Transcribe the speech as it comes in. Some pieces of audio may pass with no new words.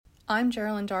I'm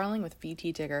Geraldine Darling with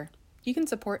VT Digger. You can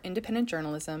support independent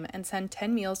journalism and send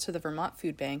 10 meals to the Vermont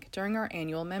Food Bank during our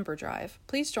annual member drive.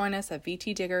 Please join us at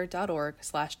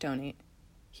vtdigger.org/donate.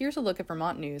 Here's a look at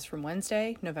Vermont news from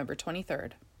Wednesday, November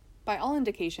 23rd. By all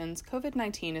indications,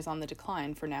 COVID-19 is on the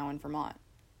decline for now in Vermont,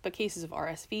 but cases of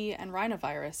RSV and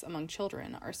rhinovirus among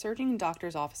children are surging in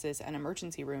doctors' offices and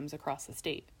emergency rooms across the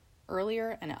state,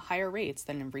 earlier and at higher rates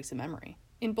than in recent memory.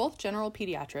 In both general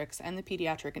pediatrics and the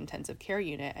pediatric intensive care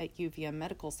unit at UVM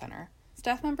Medical Center,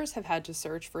 staff members have had to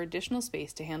search for additional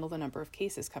space to handle the number of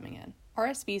cases coming in.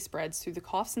 RSV spreads through the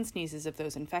coughs and sneezes of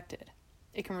those infected.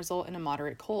 It can result in a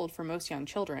moderate cold for most young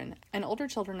children, and older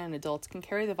children and adults can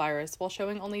carry the virus while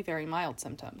showing only very mild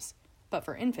symptoms. But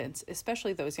for infants,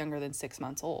 especially those younger than 6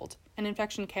 months old, an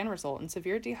infection can result in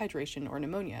severe dehydration or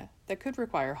pneumonia that could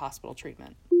require hospital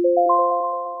treatment.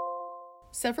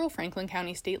 Several Franklin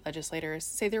County state legislators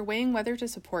say they're weighing whether to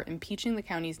support impeaching the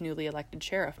county's newly elected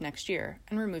sheriff next year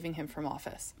and removing him from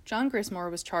office. John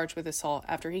Grismore was charged with assault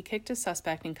after he kicked a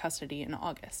suspect in custody in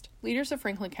August. Leaders of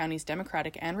Franklin County's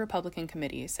Democratic and Republican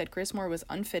committees said Grismore was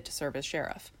unfit to serve as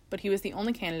sheriff, but he was the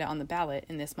only candidate on the ballot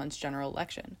in this month's general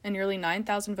election, and nearly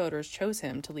 9,000 voters chose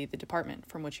him to lead the department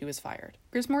from which he was fired.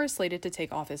 Grismore is slated to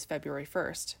take office February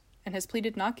 1st, and has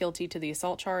pleaded not guilty to the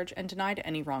assault charge and denied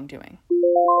any wrongdoing.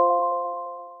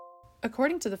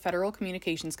 According to the Federal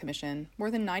Communications Commission,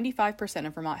 more than 95%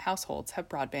 of Vermont households have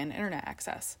broadband internet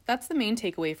access. That's the main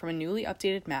takeaway from a newly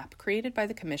updated map created by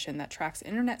the Commission that tracks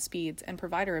internet speeds and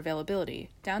provider availability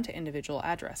down to individual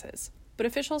addresses. But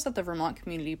officials at the Vermont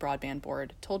Community Broadband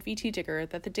Board told VT Digger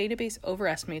that the database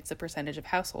overestimates the percentage of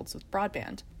households with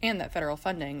broadband, and that federal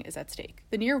funding is at stake.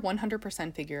 The near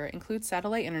 100% figure includes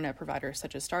satellite internet providers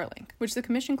such as Starlink, which the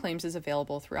Commission claims is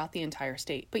available throughout the entire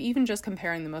state. But even just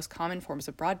comparing the most common forms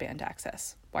of broadband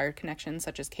access, wired connections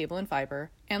such as cable and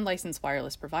fiber, and licensed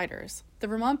wireless providers, the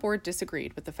Vermont Board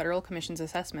disagreed with the Federal Commission's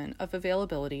assessment of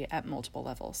availability at multiple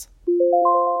levels.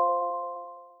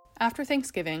 After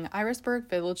Thanksgiving, Irisburg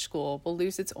Village School will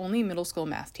lose its only middle school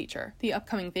math teacher. The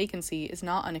upcoming vacancy is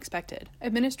not unexpected.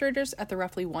 Administrators at the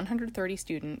roughly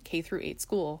 130-student K-8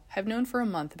 school have known for a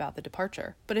month about the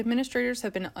departure, but administrators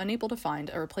have been unable to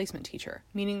find a replacement teacher,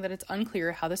 meaning that it's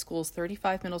unclear how the school's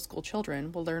 35 middle school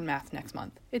children will learn math next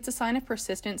month. It's a sign of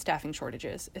persistent staffing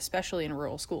shortages, especially in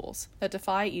rural schools, that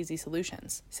defy easy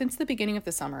solutions. Since the beginning of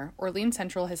the summer, Orleans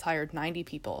Central has hired 90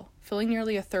 people, filling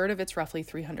nearly a third of its roughly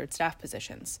 300 staff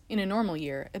positions. In a normal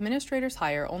year, administrators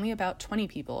hire only about 20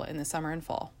 people in the summer and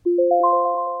fall.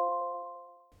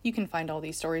 You can find all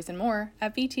these stories and more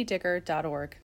at vtdigger.org.